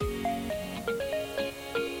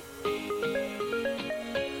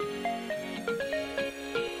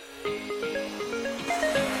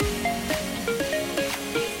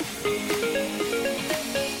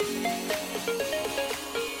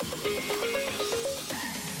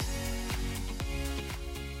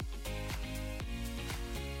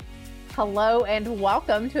Hello and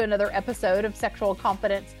welcome to another episode of Sexual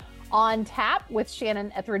Confidence on Tap with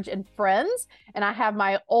Shannon Ethridge and friends. And I have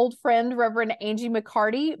my old friend, Reverend Angie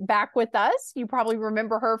McCarty, back with us. You probably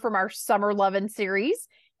remember her from our Summer Lovin' series.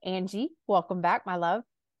 Angie, welcome back, my love.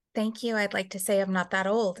 Thank you. I'd like to say I'm not that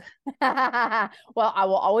old. Well, I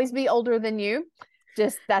will always be older than you.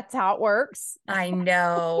 Just that's how it works. I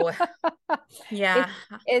know. Yeah.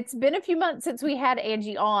 It's been a few months since we had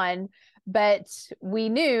Angie on, but we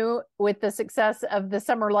knew with the success of the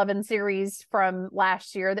Summer Lovin' series from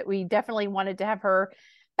last year that we definitely wanted to have her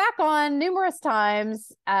back on numerous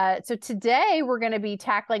times. So today we're going to be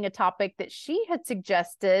tackling a topic that she had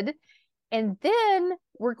suggested, and then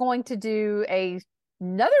we're going to do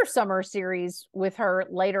another summer series with her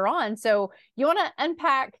later on. So you want to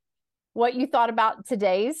unpack what you thought about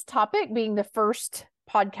today's topic being the first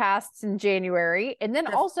podcasts in January, and then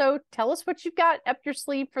also tell us what you've got up your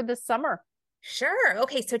sleeve for this summer. Sure.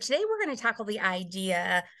 Okay. So today we're going to tackle the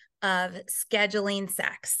idea of scheduling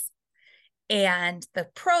sex and the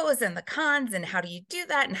pros and the cons, and how do you do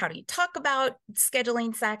that, and how do you talk about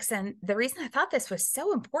scheduling sex. And the reason I thought this was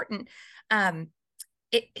so important,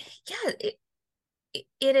 it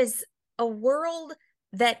is a world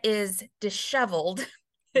that is disheveled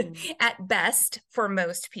at best for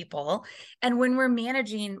most people. And when we're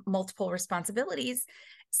managing multiple responsibilities,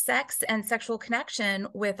 sex and sexual connection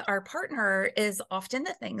with our partner is often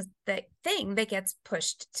the thing that gets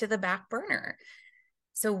pushed to the back burner.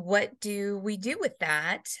 So what do we do with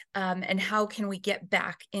that? And how can we get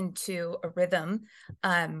back into a rhythm?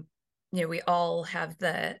 We all have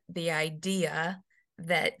the idea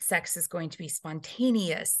that sex is going to be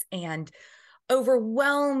spontaneous and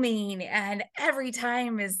overwhelming, and every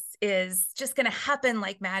time is just going to happen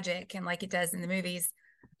like magic and like it does in the movies.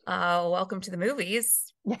 Welcome to the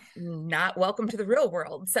movies, not welcome to the real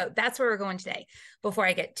world. So that's where we're going today. Before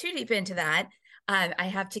I get too deep into that, I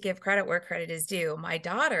have to give credit where credit is due. My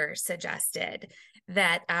daughter suggested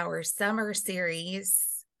that our summer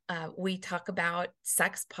series, we talk about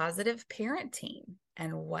sex positive parenting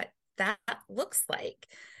and what that looks like.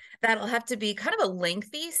 That'll have to be kind of a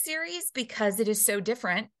lengthy series because it is so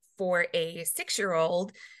different for a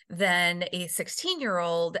 6-year-old than a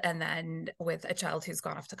 16-year-old. And then with a child who's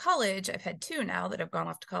gone off to college, I've had 2 now that have gone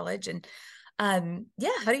off to college. And how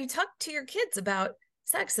do you talk to your kids about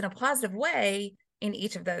sex in a positive way in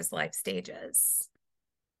each of those life stages?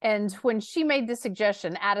 And when she made the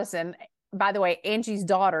suggestion, Addison, by the way, Angie's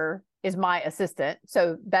daughter is my assistant.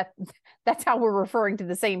 So that's how we're referring to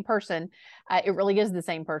the same person. It really is the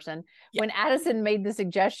same person. Yeah. When Addison made the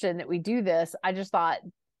suggestion that we do this, I just thought,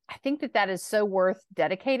 I think that is so worth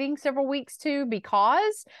dedicating several weeks to,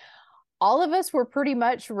 because all of us were pretty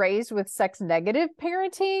much raised with sex negative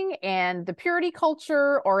parenting and the purity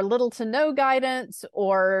culture, or little to no guidance,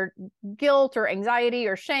 or guilt or anxiety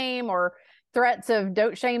or shame, or threats of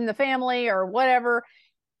don't shame the family or whatever.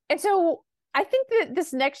 And so I think that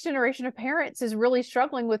this next generation of parents is really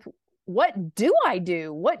struggling with, what do I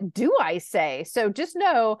do? What do I say? So just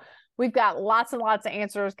know we've got lots and lots of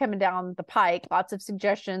answers coming down the pike, lots of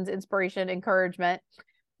suggestions, inspiration, encouragement,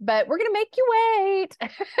 but we're going to make you wait.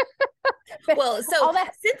 Well, so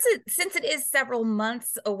since it is several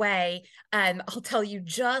months away, I'll tell you,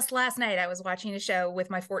 just last night I was watching a show with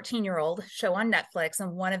my 14-year-old, show on Netflix,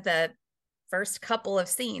 and one of the first couple of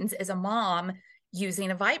scenes is a mom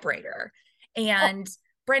using a vibrator. And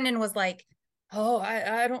Brendan was like, "Oh,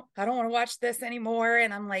 I don't want to watch this anymore."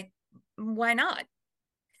 And I'm like, "Why not?"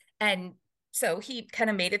 And so he kind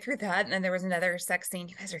of made it through that. And then there was another sex scene.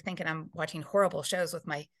 You guys are thinking I'm watching horrible shows with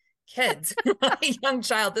my kids, my young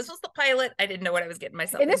child. This was the pilot. I didn't know what I was getting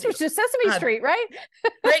myself into. And this was just Sesame Street, right?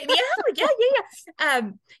 Right.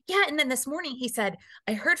 Yeah. And then this morning he said,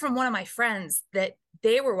 I heard from one of my friends that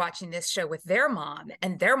they were watching this show with their mom,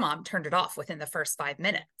 and their mom turned it off within the first 5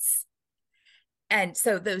 minutes. And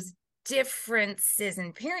so those differences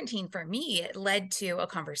in parenting for me, it led to a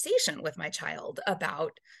conversation with my child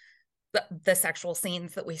about the sexual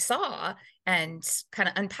scenes that we saw, and kind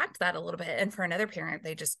of unpacked that a little bit. And for another parent,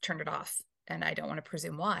 they just turned it off. And I don't want to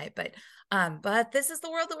presume why, but this is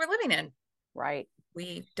the world that we're living in. Right.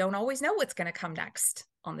 We don't always know what's going to come next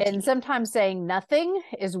on the TV. And sometimes saying nothing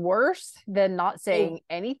is worse than not saying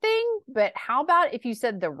anything. But how about if you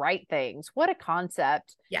said the right things? What a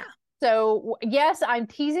concept. Yeah. So yes, I'm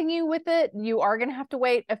teasing you with it. You are going to have to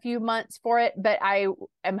wait a few months for it, but I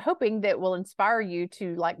am hoping that will inspire you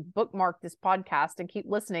to bookmark this podcast and keep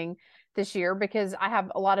listening this year, because I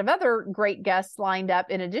have a lot of other great guests lined up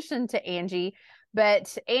in addition to Angie.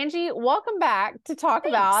 But Angie, welcome back to talk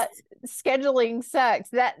about scheduling sex.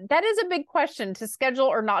 That is a big question, to schedule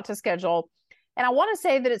or not to schedule. And I want to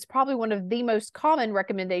say that it's probably one of the most common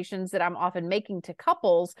recommendations that I'm often making to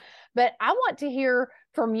couples. But I want to hear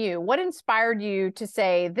from you. What inspired you to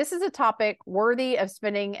say, this is a topic worthy of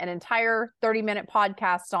spending an entire 30-minute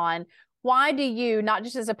podcast on? Why do you, not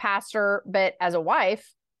just as a pastor, but as a wife,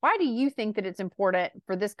 why do you think that it's important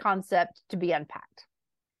for this concept to be unpacked?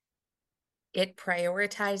 It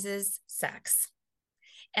prioritizes sex.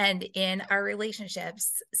 And in our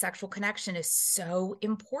relationships, sexual connection is so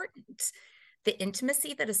important. The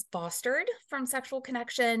intimacy that is fostered from sexual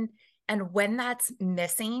connection, and when that's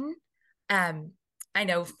missing, I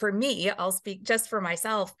know for me, I'll speak just for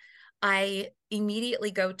myself, I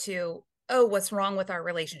immediately go to, oh, what's wrong with our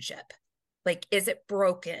relationship? Like, is it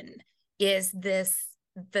broken? Is this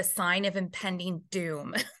the sign of impending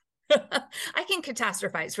doom? I can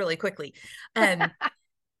catastrophize really quickly.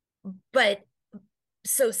 But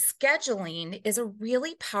so scheduling is a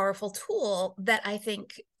really powerful tool that I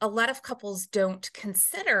think a lot of couples don't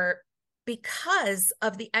consider because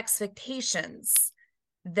of the expectations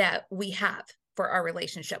that we have for our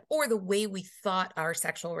relationship, or the way we thought our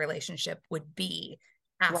sexual relationship would be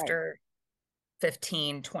after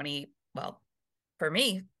 15, 20, well, for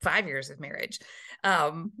me, 5 years of marriage.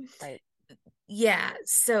 Right. Yeah.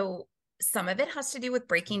 So some of it has to do with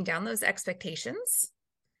breaking down those expectations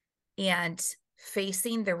and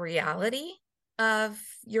facing the reality of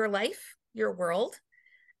your life, your world.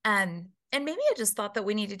 And maybe I just thought that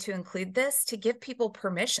we needed to include this to give people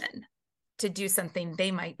permission to do something they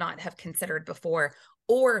might not have considered before,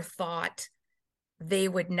 or thought they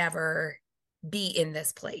would never be in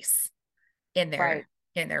this place in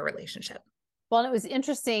their relationship. Well, it was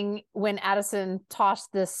interesting when Addison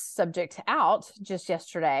tossed this subject out just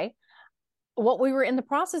yesterday. What we were in the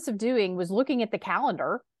process of doing was looking at the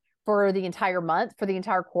calendar for the entire month, for the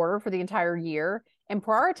entire quarter, for the entire year, and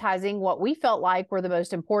prioritizing what we felt like were the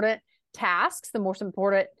most important tasks, the most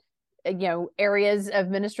important areas of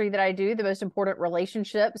ministry that I do, the most important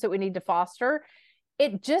relationships that we need to foster.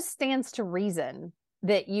 It just stands to reason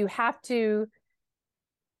that you have to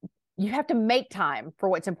make time for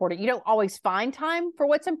what's important. You don't always find time for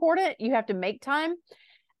what's important. You have to make time.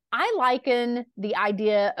 I liken the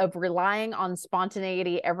idea of relying on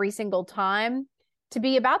spontaneity every single time to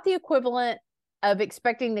be about the equivalent of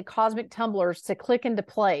expecting the cosmic tumblers to click into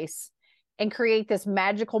place and create this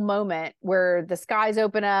magical moment where the skies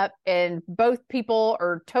open up and both people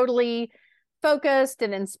are totally focused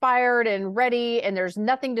and inspired and ready, and there's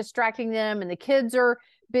nothing distracting them, and the kids are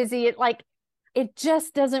busy. It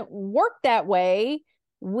just doesn't work that way.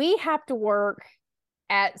 We have to work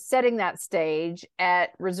at setting that stage,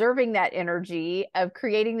 at reserving that energy, of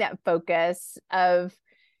creating that focus, of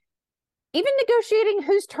even negotiating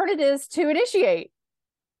whose turn it is to initiate.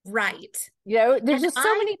 Right. There's just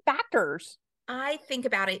so many factors. I think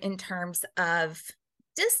about it in terms of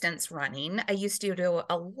distance running. I used to do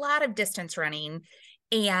a lot of distance running,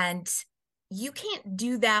 and you can't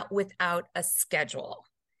do that without a schedule.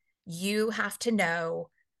 You have to know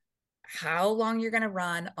how long you're going to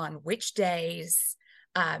run on which days.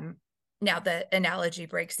 Now the analogy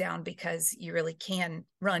breaks down because you really can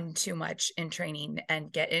run too much in training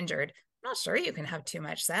and get injured. I'm not sure you can have too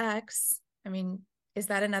much sex. I mean, is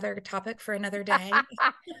that another topic for another day? Well,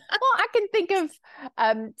 I can think of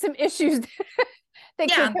some issues that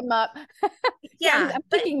could come up. Yeah, I'm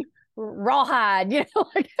thinking rawhide,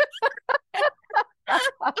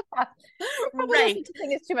 Right. Such a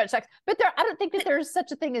thing as too much sex, but I don't think that there's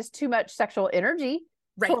such a thing as too much sexual energy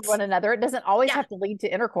toward one another. It doesn't always have to lead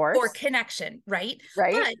to intercourse or connection, right?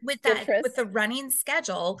 Right. But with the running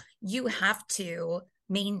schedule, you have to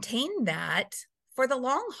maintain that for the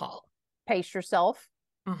long haul. Pace yourself.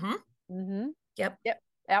 Yep.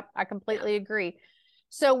 I completely agree.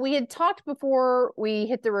 So we had talked before we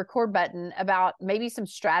hit the record button about maybe some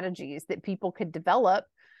strategies that people could develop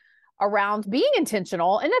around being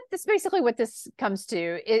intentional. And that's basically what this comes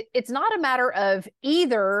to. It's not a matter of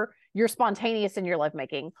either you're spontaneous in your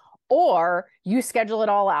lovemaking or you schedule it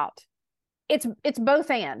all out. It's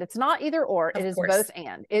both and. It's not either or. It is both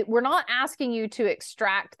and. We're not asking you to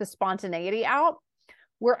extract the spontaneity out.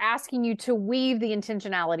 We're asking you to weave the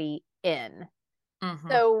intentionality in.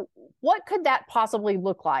 So what could that possibly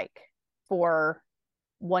look like for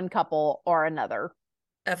one couple or another?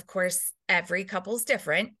 Of course, every couple's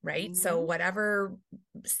different, right? So whatever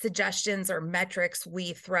suggestions or metrics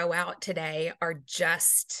we throw out today are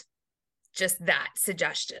just that,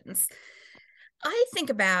 suggestions. I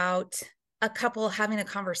think about a couple having a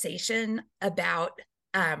conversation about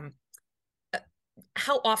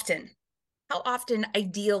how often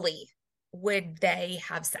ideally would they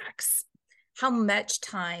have sex? How much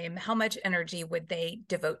time, how much energy would they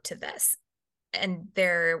devote to this? and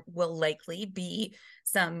there will likely be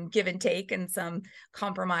some give and take and some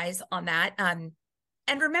compromise on that. And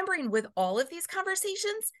remembering with all of these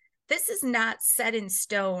conversations, this is not set in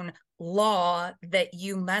stone law that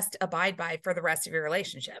you must abide by for the rest of your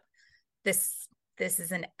relationship. This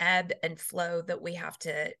is an ebb and flow that we have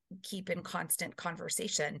to keep in constant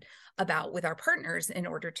conversation about with our partners in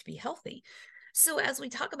order to be healthy. So as we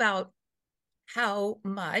talk about how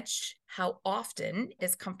often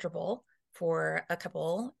is comfortable for a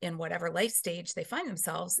couple in whatever life stage they find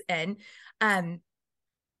themselves in,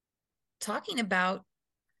 talking about,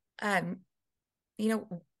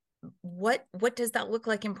 what does that look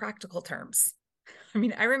like in practical terms? I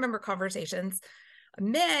mean, I remember conversations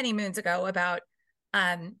many moons ago about,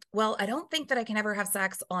 well, I don't think that I can ever have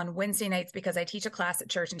sex on Wednesday nights because I teach a class at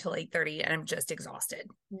church until 8:30 and I'm just exhausted.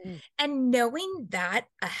 Mm-hmm. And knowing that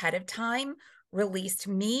ahead of time released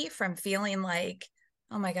me from feeling like,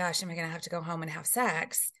 oh my gosh, am I going to have to go home and have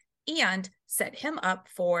sex? And set him up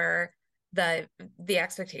for the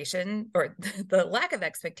expectation or the lack of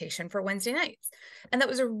expectation for Wednesday nights. And that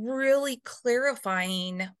was a really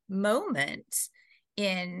clarifying moment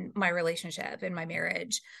in my relationship, in my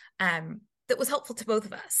marriage, that was helpful to both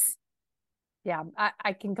of us. Yeah,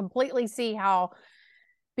 I can completely see how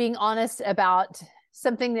being honest about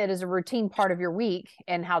something that is a routine part of your week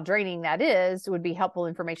and how draining that is would be helpful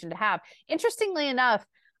information to have. Interestingly enough,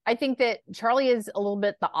 I think that Charlie is a little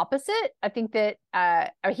bit the opposite. I think that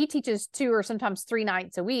he teaches 2 or sometimes 3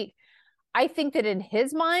 nights a week. I think that in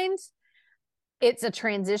his mind, it's a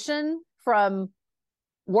transition from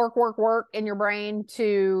work in your brain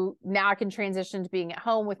to now I can transition to being at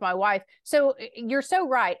home with my wife. So you're so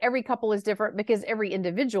right. Every couple is different because every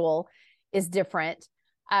individual is different.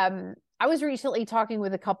 I was recently talking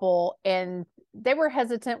with a couple and they were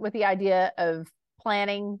hesitant with the idea of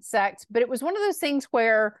planning sex, but it was one of those things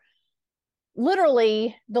where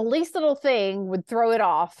literally the least little thing would throw it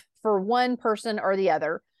off for one person or the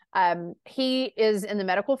other. He is in the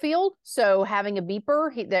medical field, so having a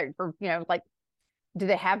beeper, do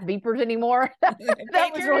they have beepers anymore?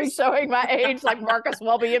 that was really showing my age, like Marcus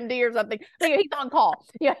Welby, MD or something. He's on call.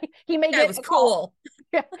 Yeah, he may get a call.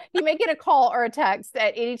 Yeah, he may get a call or a text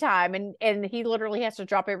at any time, and he literally has to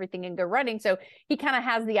drop everything and go running. So he kind of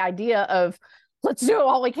has the idea of let's do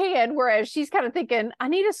all we can. Whereas she's kind of thinking, I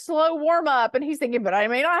need a slow warm up, and he's thinking, but I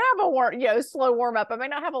may not have a slow warm up. I may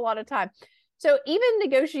not have a lot of time. So even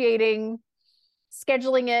negotiating,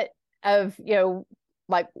 scheduling it of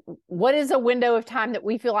like what is a window of time that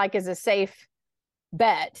we feel like is a safe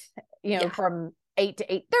bet, from 8 to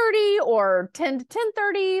 8:30 or 10 to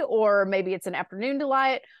 10:30, or maybe it's an afternoon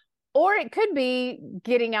delight, or it could be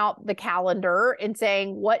getting out the calendar and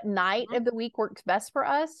saying what night of the week works best for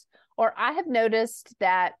us. Or I have noticed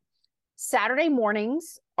that Saturday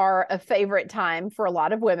mornings are a favorite time for a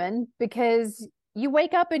lot of women because you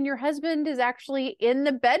wake up and your husband is actually in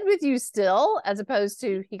the bed with you still, as opposed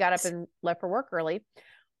to he got up and left for work early.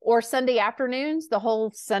 Or Sunday afternoons, the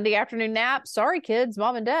whole Sunday afternoon nap. Sorry, kids,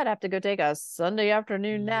 mom and dad have to go take a Sunday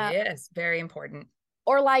afternoon nap. Yes, very important.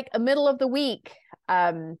 Or like a middle of the week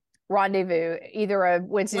rendezvous, either a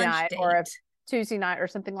Wednesday Lunch night date. or a Tuesday night or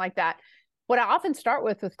something like that. What I often start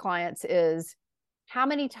with clients is how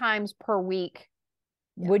many times per week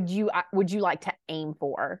would you like to aim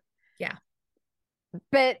for? Yeah.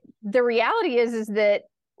 But the reality is that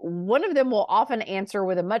one of them will often answer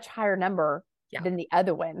with a much higher number than the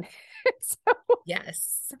other one. So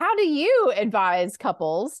yes. How do you advise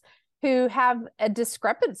couples who have a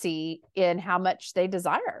discrepancy in how much they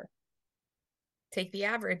desire? Take the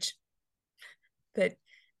average. That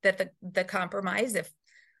the compromise, if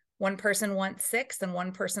one person wants 6 and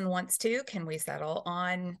one person wants 2, can we settle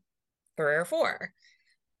on 3 or 4?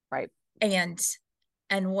 Right.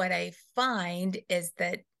 And what I find is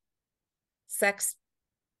that sex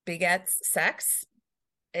begets sex.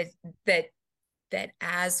 That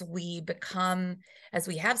as we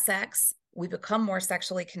have sex, we become more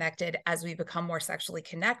sexually connected. As we become more sexually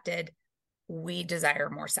connected, we desire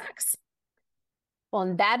more sex. Well,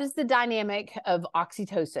 and that is the dynamic of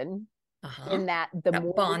oxytocin, in that the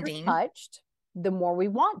more bonding, we're touched, the more we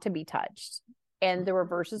want to be touched. And the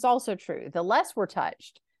reverse is also true. The less we're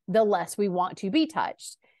touched, the less we want to be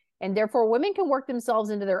touched. And therefore, women can work themselves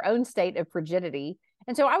into their own state of frigidity.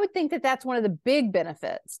 And so I would think that that's one of the big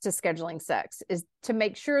benefits to scheduling sex, is to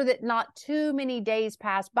make sure that not too many days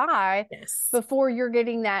pass by before you're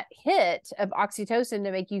getting that hit of oxytocin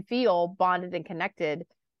to make you feel bonded and connected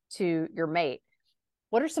to your mate.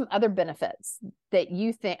 What are some other benefits that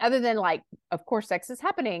you think, other than like, of course, sex is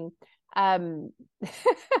happening?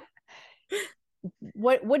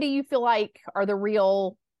 What do you feel like are the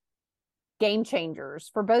real game changers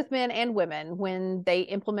for both men and women when they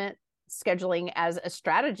implement scheduling as a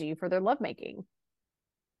strategy for their lovemaking.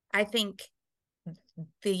 I think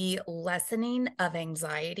the lessening of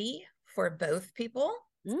anxiety for both people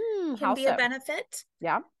can be a benefit.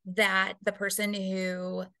 Yeah. That the person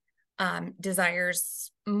who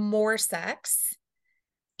desires more sex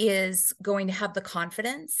is going to have the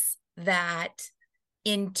confidence that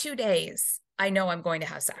in 2 days, I know I'm going to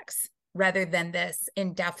have sex, rather than this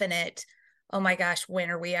indefinite, oh my gosh, when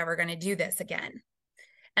are we ever going to do this again?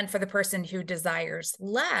 And for the person who desires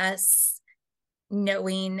less,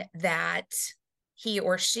 knowing that he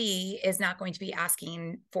or she is not going to be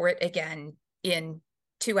asking for it again in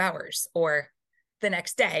 2 hours or the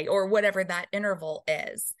next day or whatever that interval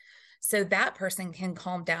is. So that person can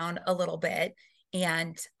calm down a little bit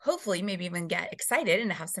and hopefully maybe even get excited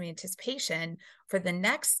and have some anticipation for the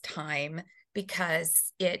next time,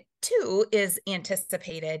 because it too is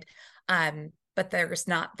anticipated. But there's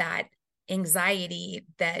not that anxiety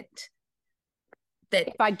that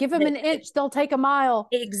if I give them an inch, they'll take a mile.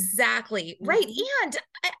 Exactly. Right. And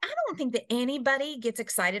I don't think that anybody gets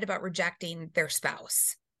excited about rejecting their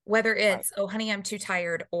spouse, whether it's, oh, honey, I'm too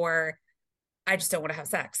tired, or I just don't want to have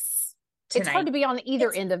sex tonight. It's hard to be on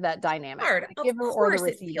either end of that dynamic. Hard. The giver or the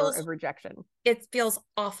receiver of rejection. It feels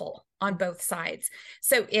awful on both sides.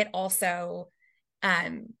 So it also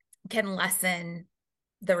can lessen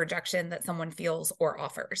the rejection that someone feels or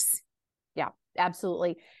offers. Yeah,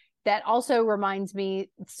 absolutely. That also reminds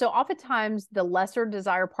me, so oftentimes the lesser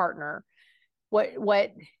desire partner,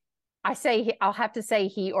 what I say, I'll have to say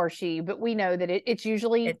he or she, but we know that it's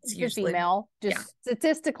usually the female, just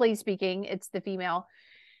statistically speaking, it's the female.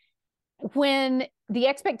 When the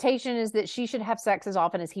expectation is that she should have sex as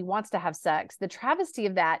often as he wants to have sex, the travesty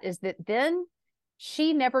of that is that then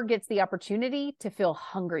she never gets the opportunity to feel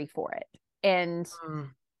hungry for it. And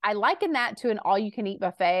I liken that to an all-you-can-eat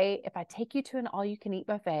buffet. If I take you to an all-you-can-eat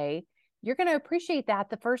buffet, you're going to appreciate that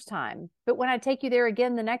the first time. But when I take you there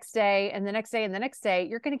again the next day and the next day and the next day,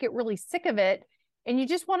 you're going to get really sick of it. And you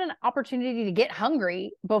just want an opportunity to get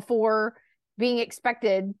hungry before being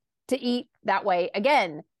expected to eat that way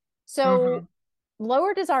again. So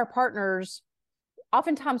lower desire partners,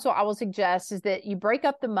 oftentimes what I will suggest is that you break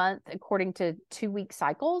up the month according to 2-week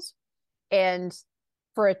cycles. And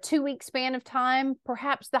for a 2-week span of time,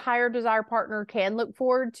 perhaps the higher desire partner can look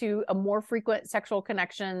forward to a more frequent sexual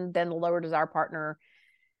connection than the lower desire partner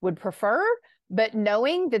would prefer. But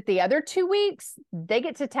knowing that the other 2 weeks, they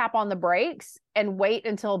get to tap on the brakes and wait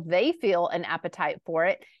until they feel an appetite for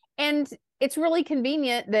it. And it's really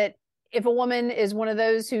convenient that if a woman is one of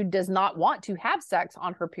those who does not want to have sex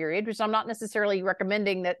on her period, which I'm not necessarily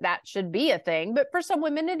recommending that should be a thing, but for some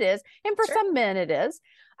women it is, and for some men it is,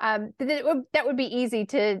 that would be easy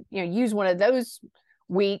to use one of those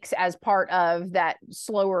weeks as part of that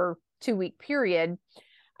slower 2-week period.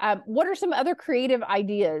 What are some other creative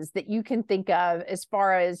ideas that you can think of as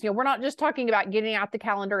far as, we're not just talking about getting out the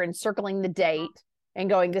calendar and circling the date and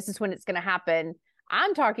going, this is when it's going to happen.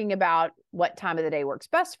 I'm talking about what time of the day works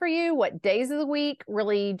best for you, what days of the week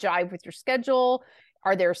really jive with your schedule.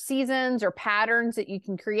 Are there seasons or patterns that you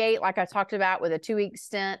can create, like I talked about with a 2-week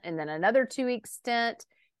stint and then another 2-week stint?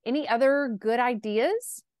 Any other good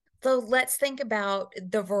ideas? So let's think about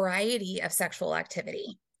the variety of sexual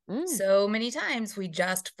activity. So many times we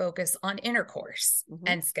just focus on intercourse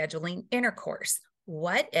and scheduling intercourse.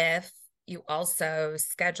 What if you also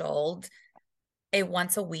scheduled a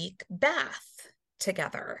once-a-week bath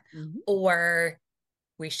together, or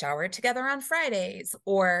we showered together on Fridays,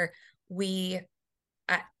 or we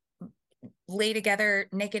lay together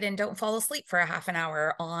naked and don't fall asleep for a half an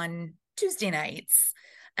hour on Tuesday nights?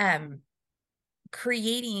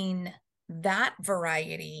 Creating that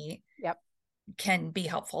variety can be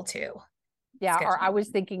helpful too. Yeah. Scheduling. Or I was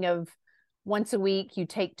thinking of once a week, you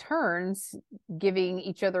take turns giving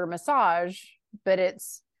each other a massage, but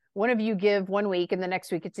it's one of you give 1 week and the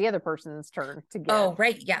next week it's the other person's turn to give. Oh,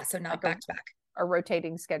 right. Yeah. So not like back to back. A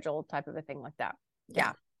rotating schedule type of a thing like that.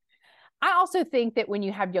 Yeah. I also think that when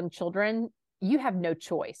you have young children, you have no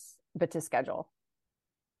choice but to schedule.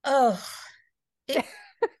 Oh,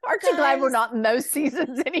 aren't you glad we're not in those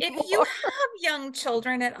seasons anymore? If you have young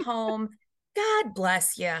children at home, God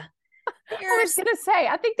bless you. I was going to say,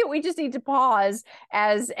 I think that we just need to pause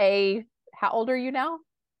as how old are you now?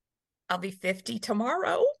 I'll be 50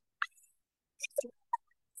 tomorrow.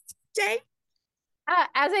 Day.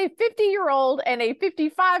 As a 50-year-old and a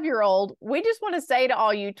 55-year-old, we just want to say to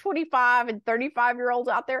all you 25 and 35-year-olds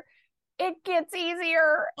out there, it gets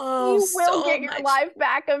easier. You will get your life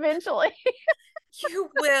back eventually. You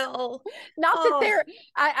will. Not that Oh,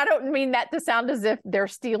 I don't mean that to sound as if they're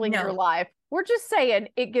stealing your no, life. We're just saying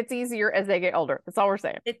it gets easier as they get older. That's all we're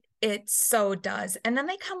saying. it so does. And then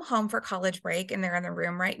they come home for college break and they're in the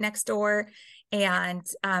room right next door. And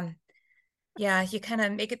yeah, you kind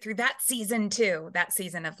of make it through that season too. That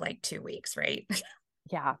season of like 2 weeks, right?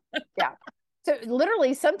 Yeah. Yeah. So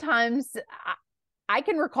literally sometimes I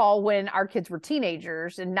can recall when our kids were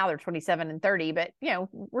teenagers and now they're 27 and 30, but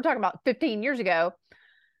we're talking about 15 years ago.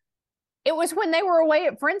 It was when they were away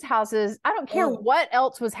at friends' houses. I don't care what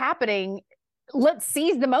else was happening. Let's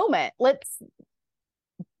seize the moment.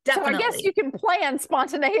 Definitely. So I guess you can plan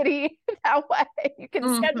spontaneity that way. You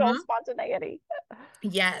can schedule spontaneity.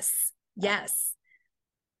 Yes. Yes.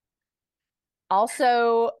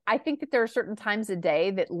 Also, I think that there are certain times a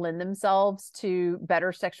day that lend themselves to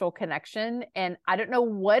better sexual connection. And I don't know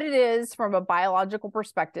what it is from a biological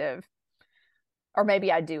perspective, or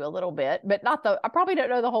maybe I do a little bit, but I probably don't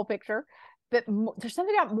know the whole picture. But there's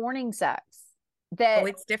something about morning sex that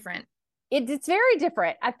it's different. It's very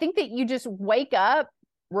different. I think that you just wake up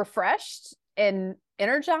refreshed and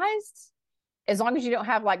energized, as long as you don't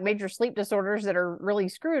have like major sleep disorders that are really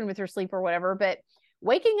screwing with your sleep or whatever. But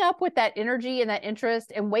waking up with that energy and that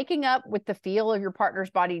interest, and waking up with the feel of your partner's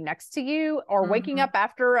body next to you, or waking up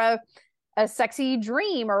after a sexy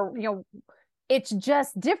dream, or it's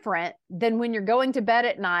just different than when you're going to bed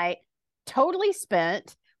at night totally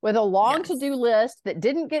spent with a long to-do list that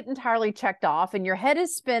didn't get entirely checked off, and your head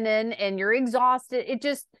is spinning and you're exhausted.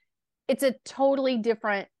 It's a totally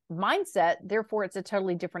different mindset. Therefore, it's a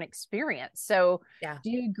totally different experience. So do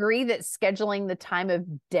you agree that scheduling the time of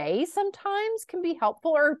day sometimes can be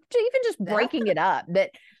helpful, or even just breaking it up, that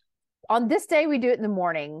on this day we do it in the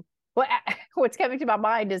morning? What's coming to my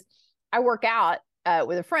mind is I work out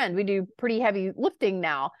with a friend. We do pretty heavy lifting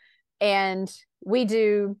now, and we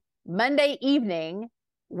do Monday evening,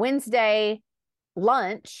 Wednesday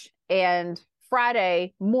lunch, and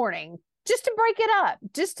Friday morning, just to break it up,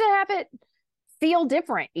 just to have it feel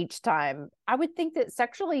different each time. I would think that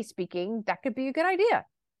sexually speaking, that could be a good idea.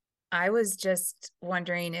 I was just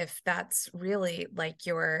wondering if that's really like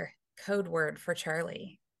your code word for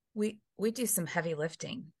Charlie. We do some heavy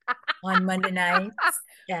lifting on Monday nights.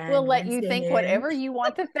 We'll let you think whatever you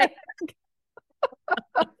want to think.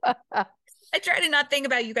 I try to not think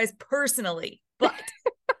about you guys personally, but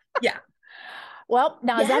yeah. Well,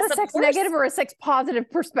 now is that a sex negative or a sex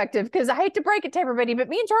positive perspective? Because I hate to break it to everybody, but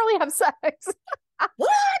me and Charlie have sex.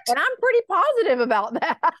 What? And I'm pretty positive about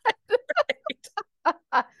that.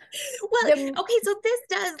 Well, okay, so this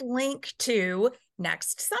does link to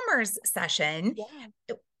next summer's session.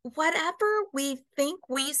 Yeah. Whatever we think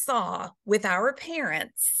we saw with our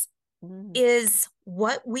parents is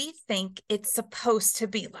what we think it's supposed to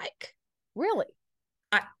be like. Really?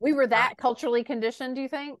 We were that culturally conditioned, do you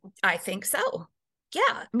think? I think so. Yeah.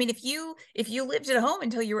 I mean, if you lived at home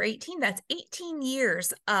until you were 18, that's 18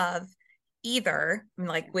 years of either,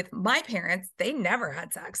 like with my parents, they never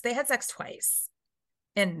had sex. They had sex twice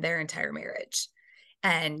in their entire marriage.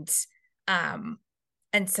 And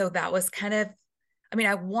so that was kind of, I mean,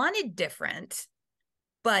 I wanted different,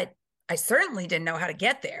 but I certainly didn't know how to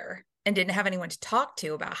get there, and didn't have anyone to talk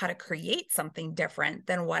to about how to create something different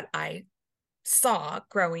than what I saw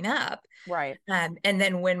growing up. Right. And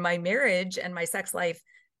then when my marriage and my sex life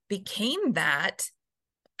became that,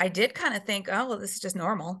 I did kind of think, oh, well, this is just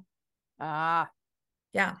normal. Yeah.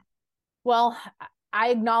 Well, I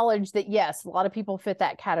acknowledge that, yes, a lot of people fit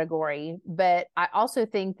that category, but I also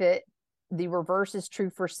think that the reverse is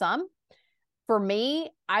true for some. For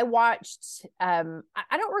me, I watched, I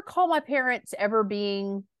don't recall my parents ever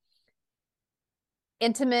being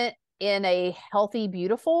intimate in a healthy,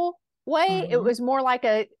 beautiful way. It was more like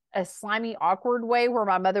a slimy, awkward way where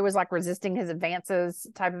my mother was like resisting his advances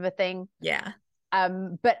type of a thing. Yeah.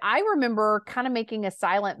 But I remember kind of making a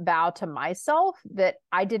silent vow to myself that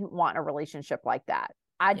I didn't want a relationship like that.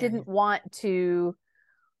 I didn't want to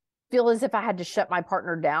feel as if I had to shut my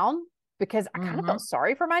partner down, because I kind of felt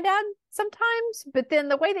sorry for my dad sometimes. But then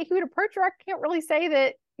the way that he would approach her, I can't really say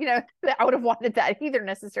that, that I would have wanted that either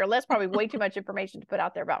necessarily. That's probably way too much information to put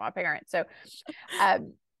out there about my parents. So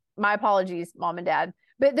my apologies, mom and dad.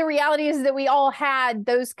 But the reality is that we all had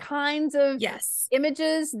those kinds of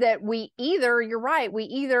images that you're right, we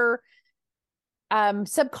either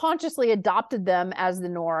subconsciously adopted them as the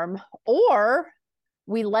norm, or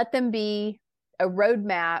we let them be a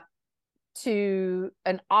roadmap to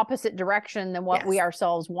an opposite direction than what we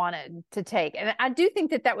ourselves wanted to take. And I do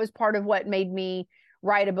think that was part of what made me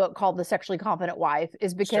write a book called The Sexually Confident Wife,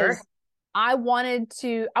 is because I wanted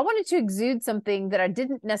to exude something that I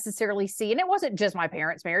didn't necessarily see. And it wasn't just my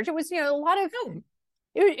parents' marriage. It was, a lot of,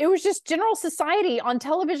 it was just general society on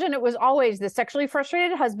television. It was always the sexually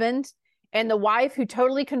frustrated husband and the wife who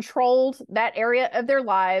totally controlled that area of their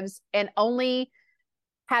lives and only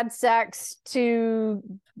had sex to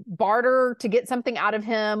barter to get something out of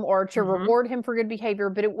him or to reward him for good behavior.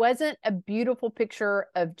 But it wasn't a beautiful picture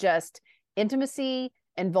of just intimacy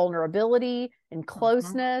and vulnerability and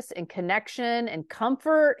closeness and connection and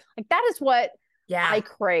comfort. Like that is what I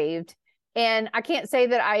craved. And I can't say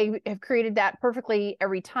that I have created that perfectly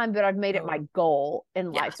every time, but I've made it my goal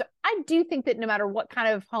in life. So I do think that no matter what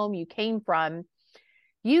kind of home you came from,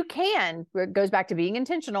 you can, it goes back to being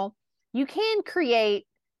intentional, you can create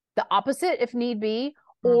the opposite if need be,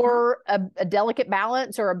 or a delicate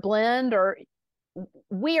balance or a blend, or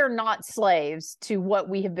we are not slaves to what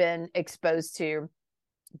we have been exposed to.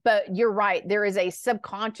 But you're right. There is a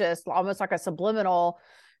subconscious, almost like a subliminal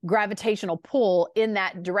gravitational pull in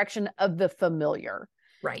that direction of the familiar.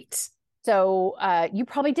 Right. So you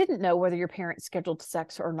probably didn't know whether your parents scheduled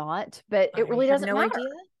sex or not, but it really doesn't matter. Idea.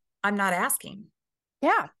 I'm not asking.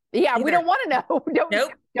 Yeah. Yeah. Either. We don't want to know.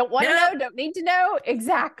 Don't want to know. Don't need to know.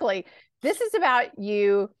 Exactly. This is about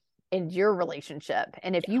you and your relationship.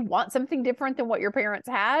 And if you want something different than what your parents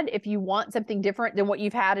had, if you want something different than what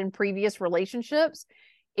you've had in previous relationships,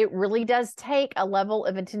 it really does take a level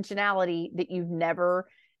of intentionality that you've never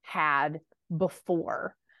had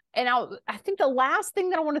before. And I think the last thing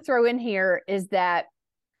that I want to throw in here is that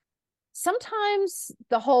sometimes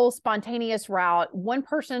the whole spontaneous route, one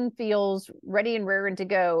person feels ready and raring to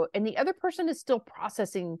go, and the other person is still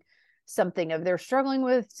processing something of they're struggling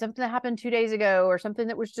with something that happened 2 days ago or something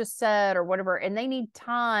that was just said or whatever, and they need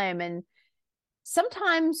time. And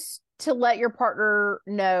sometimes to let your partner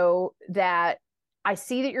know that I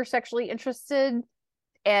see that you're sexually interested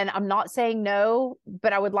and I'm not saying no,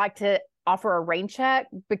 but I would like to offer a rain check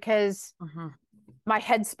because my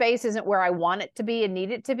headspace isn't where I want it to be and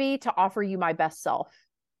need it to be to offer you my best self.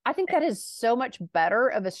 I think that is so much better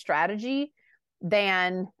of a strategy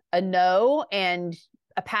than a no and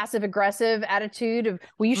a passive aggressive attitude of,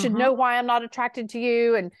 well, you should know why I'm not attracted to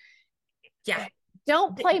you. And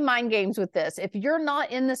don't play mind games with this. If you're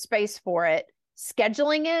not in the space for it,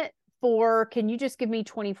 scheduling it for, can you just give me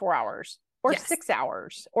 24 hours or 6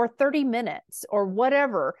 hours or 30 minutes or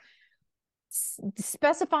whatever,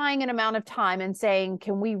 specifying an amount of time and saying,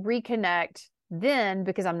 can we reconnect then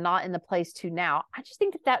because I'm not in the place to now. I just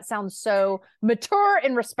think that sounds so mature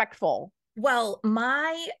and respectful. Well,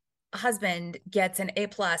 my husband gets an A+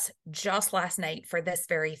 just last night for this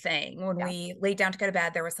very thing. When we laid down to go to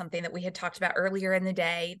bed, there was something that we had talked about earlier in the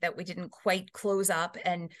day that we didn't quite close up.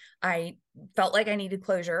 And I felt like I needed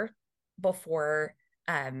closure before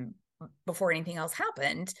anything else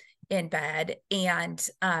happened in bed. And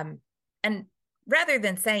rather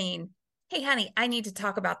than saying, hey, honey, I need to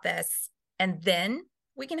talk about this and then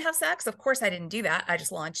we can have sex. Of course, I didn't do that. I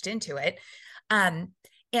just launched into it.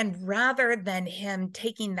 And rather than him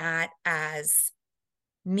taking that as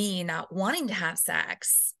me not wanting to have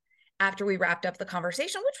sex, after we wrapped up the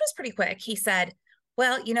conversation, which was pretty quick, he said,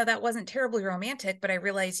 well, that wasn't terribly romantic, but I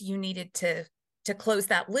realized you needed to close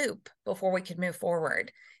that loop before we could move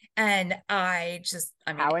forward. And how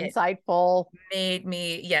insightful. Made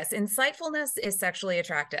me, insightfulness is sexually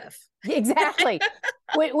attractive. Exactly.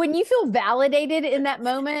 when you feel validated in that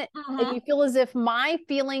moment and you feel as if my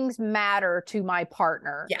feelings matter to my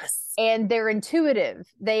partner. Yes. And they're intuitive.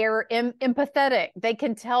 They are empathetic. They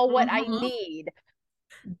can tell what I need.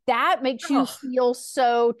 That makes you feel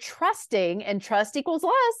so trusting, and trust equals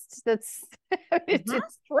lust. That's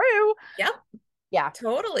it's true. Yep. Yeah.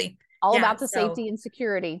 Totally. All about the safety and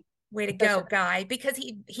security. Way to go, Guy, because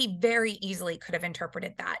he very easily could have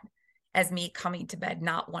interpreted that as me coming to bed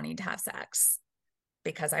not wanting to have sex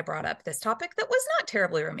because I brought up this topic that was not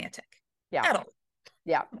terribly romantic at all.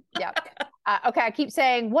 Yeah. Okay, I keep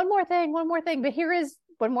saying one more thing, but here is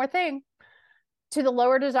one more thing. To the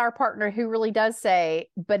lower desire partner who really does say,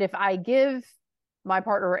 but if I give my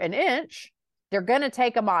partner an inch, they're going to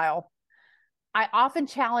take a mile. I often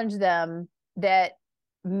challenge them that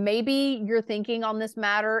maybe your thinking on this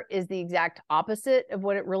matter is the exact opposite of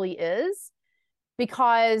what it really is,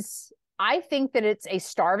 because I think that it's a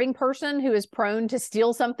starving person who is prone to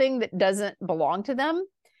steal something that doesn't belong to them,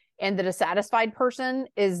 and that a satisfied person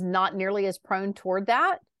is not nearly as prone toward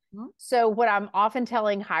that. So what I'm often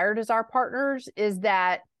telling higher desire partners is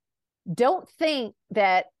that don't think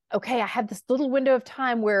that, okay, I have this little window of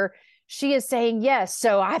time where she is saying yes,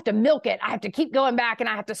 so I have to milk it. I have to keep going back and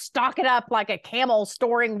I have to stock it up like a camel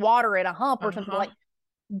storing water in a hump or something. Like,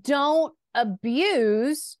 don't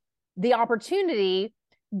abuse the opportunity,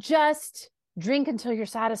 just drink until you're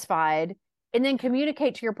satisfied, and then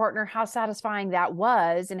communicate to your partner how satisfying that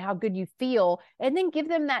was and how good you feel, and then give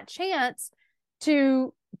them that chance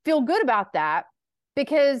to feel good about that,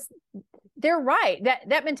 because they're right.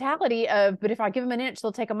 That mentality of, but if I give them an inch,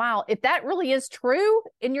 they'll take a mile. If that really is true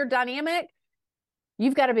in your dynamic,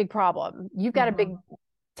 you've got a big problem. You've got a big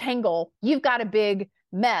tangle. You've got a big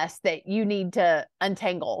mess that you need to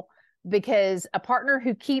untangle, because a partner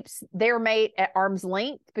who keeps their mate at arm's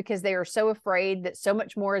length because they are so afraid that so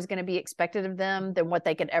much more is going to be expected of them than what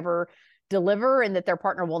they could ever deliver, and that their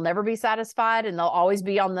partner will never be satisfied and they'll always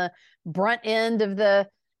be on the brunt end of the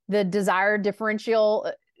desired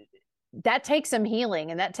differential, that takes some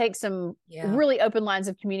healing, and that takes some really open lines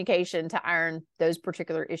of communication to iron those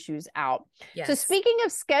particular issues out. Yes. So speaking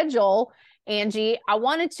of schedule, Angie, I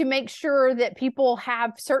wanted to make sure that people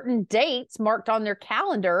have certain dates marked on their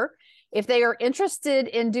calendar if they are interested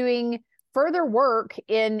in doing further work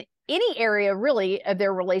in any area really of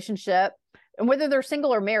their relationship, and whether they're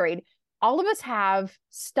single or married. All of us have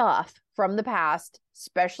stuff from the past,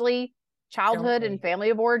 especially childhood and family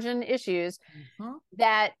of origin issues,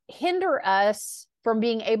 that hinder us from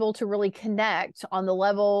being able to really connect on the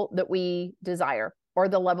level that we desire, or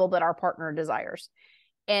the level that our partner desires.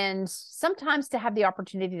 And sometimes to have the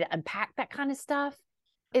opportunity to unpack that kind of stuff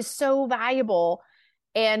is so valuable.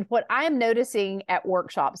 And what I am noticing at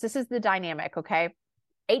workshops, this is the dynamic, okay?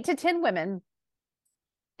 8 to 10 women,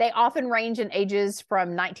 they often range in ages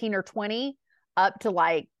from 19 or 20 up to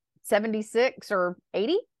like 76 or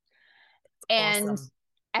 80. And awesome.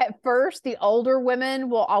 At first, the older women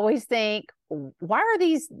will always think, why are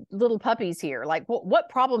these little puppies here? Like, what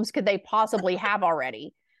problems could they possibly have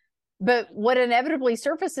already? But what inevitably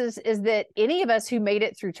surfaces is that any of us who made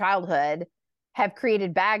it through childhood have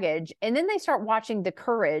created baggage. And then they start watching the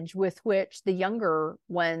courage with which the younger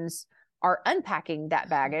ones are unpacking that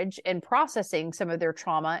baggage and processing some of their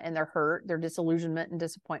trauma and their hurt, their disillusionment and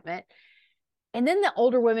disappointment. And then the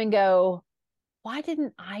older women go, why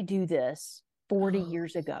didn't I do this 40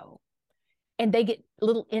 years ago? And they get a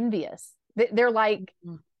little envious. They're like,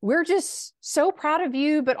 we're just so proud of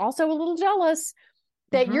you, but also a little jealous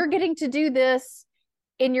that you're getting to do this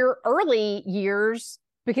in your early years,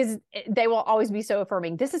 because they will always be so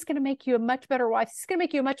affirming. This is going to make you a much better wife. This is going to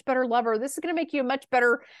make you a much better lover. This is going to make you a much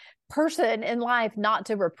better person in life, not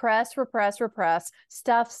to repress,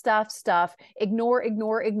 stuff, ignore.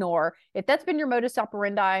 If that's been your modus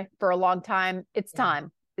operandi for a long time, it's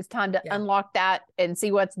time. It's time to unlock that and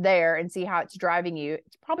see what's there and see how it's driving you.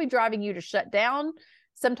 It's probably driving you to shut down.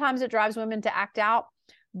 Sometimes it drives women to act out,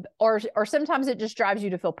 or sometimes it just drives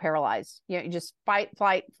you to feel paralyzed. You just fight,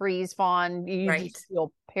 flight, freeze, fawn. You just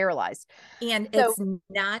feel paralyzed. And it's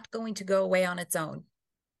not going to go away on its own.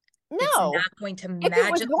 No, it's not going to magically. If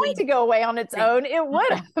it was going to go away on its own, it would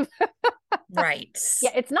have. Right.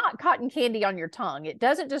 Yeah, it's not cotton candy on your tongue. It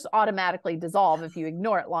doesn't just automatically dissolve if you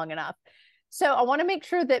ignore it long enough. So I want to make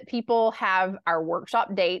sure that people have our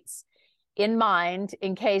workshop dates in mind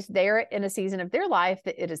in case they're in a season of their life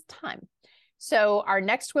that it is time. So our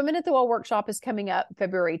next Women at the Well workshop is coming up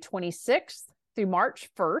February 26th through March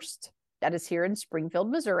 1st. That is here in Springfield,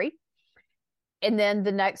 Missouri. And then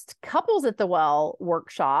the next Couples at the Well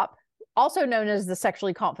workshop, also known as the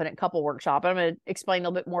Sexually Confident Couple Workshop. I'm going to explain a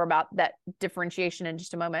little bit more about that differentiation in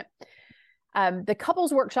just a moment. The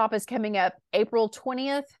Couples Workshop is coming up April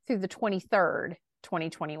 20th through the 23rd,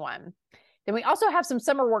 2021. Then we also have some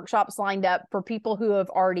summer workshops lined up for people who have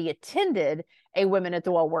already attended a Women at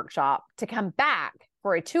the Well workshop to come back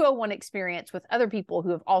for a 201 experience with other people who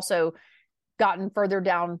have also gotten further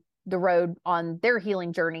down the road on their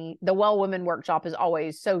healing journey. The Well Women workshop is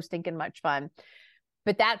always so stinking much fun,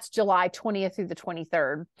 but that's July 20th through the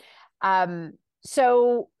 23rd.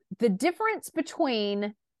 So the difference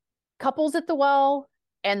between Couples at the Well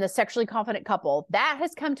and the Sexually Confident Couple, that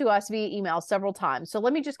has come to us via email several times. So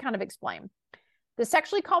let me just kind of explain. The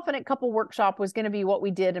Sexually Confident Couple Workshop was going to be what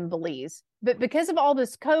we did in Belize, but because of all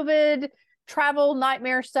this COVID, travel,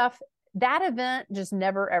 nightmare stuff, that event just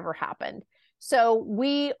never, ever happened. So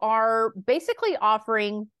we are basically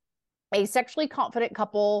offering a Sexually Confident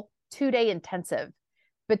Couple 2-day intensive,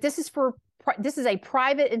 but this is a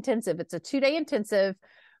private intensive. It's a 2-day intensive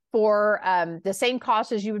for the same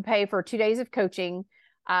cost as you would pay for 2 days of coaching,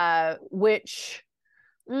 which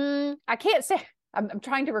I can't say. I'm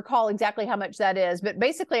trying to recall exactly how much that is, but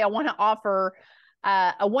basically I want to offer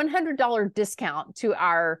a $100 discount to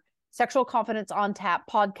our Sexual Confidence on Tap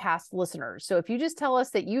podcast listeners. So if you just tell us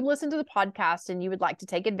that you listen to the podcast and you would like to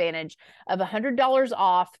take advantage of $100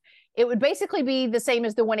 off, it would basically be the same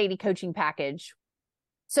as the 180 coaching package.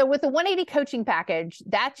 So with the 180 coaching package,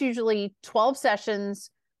 that's usually 12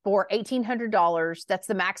 sessions for $1,800. That's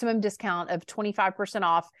the maximum discount of 25%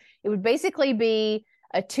 off. It would basically be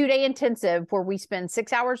a 2-day intensive where we spend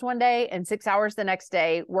 6 hours one day and 6 hours the next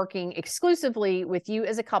day working exclusively with you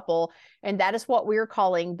as a couple. And that is what we're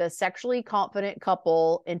calling the Sexually Confident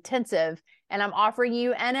Couple Intensive. And I'm offering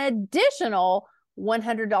you an additional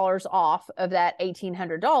 $100 off of that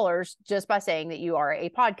 $1,800 just by saying that you are a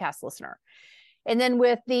podcast listener. And then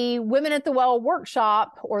with the Women at the Well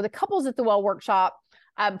workshop, or the Couples at the Well workshop,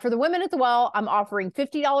 for the Women at the Well, I'm offering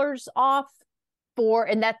 $50 off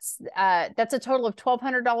and that's a total of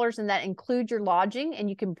 $1,200, and that includes your lodging, and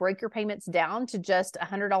you can break your payments down to just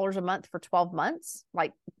 $100 a month for 12 months.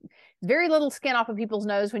 Like, very little skin off of people's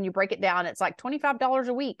nose when you break it down. It's like $25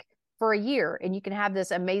 a week for a year, and you can have this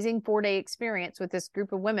amazing 4-day experience with this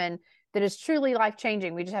group of women that is truly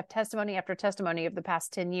life-changing. We just have testimony after testimony of the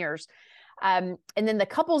past 10 years. And then the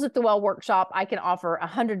Couples at the Well workshop, I can offer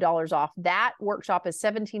 $100 off. That workshop is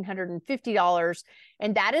 $1,750.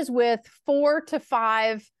 And that is with 4 to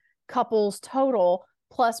 5 couples total,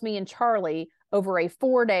 plus me and Charlie, over a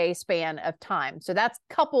 4-day span of time. So that's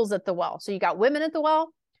Couples at the Well. So you got Women at the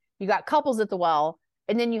Well, you got Couples at the Well,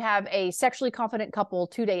 and then you have a Sexually Confident Couple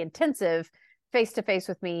 2-day intensive face-to-face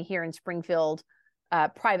with me here in Springfield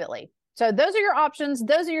privately. So those are your options.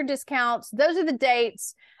 Those are your discounts. Those are the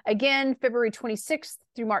dates. Again, February 26th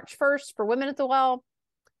through March 1st for Women at the Well,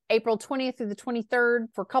 April 20th through the 23rd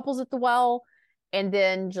for Couples at the Well, and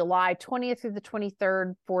then July 20th through the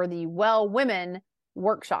 23rd for the Well Women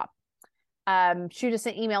workshop. Shoot us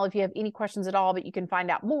an email if you have any questions at all, but you can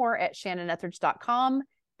find out more at ShannonEtheridge.com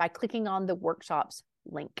by clicking on the workshops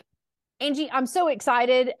link. Angie, I'm so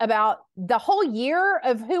excited about the whole year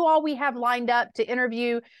of who all we have lined up to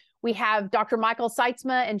interview. We have Dr. Michael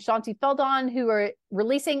Seitzma and Shaunti Feldhahn, who are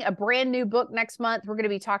releasing a brand new book next month. We're going to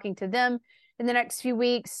be talking to them in the next few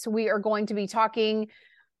weeks. We are going to be talking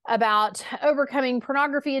about overcoming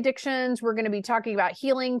pornography addictions. We're going to be talking about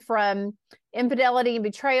healing from infidelity and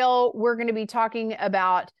betrayal. We're going to be talking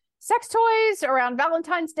about sex toys around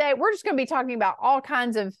Valentine's Day. We're just going to be talking about all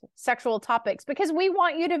kinds of sexual topics because we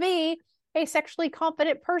want you to be a sexually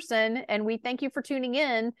confident person. And we thank you for tuning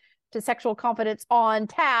in to Sexual Confidence on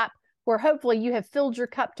Tap, where hopefully you have filled your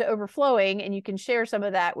cup to overflowing and you can share some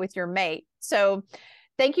of that with your mate. So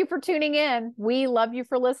thank you for tuning in. We love you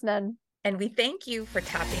for listening. And we thank you for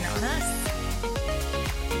tapping on us.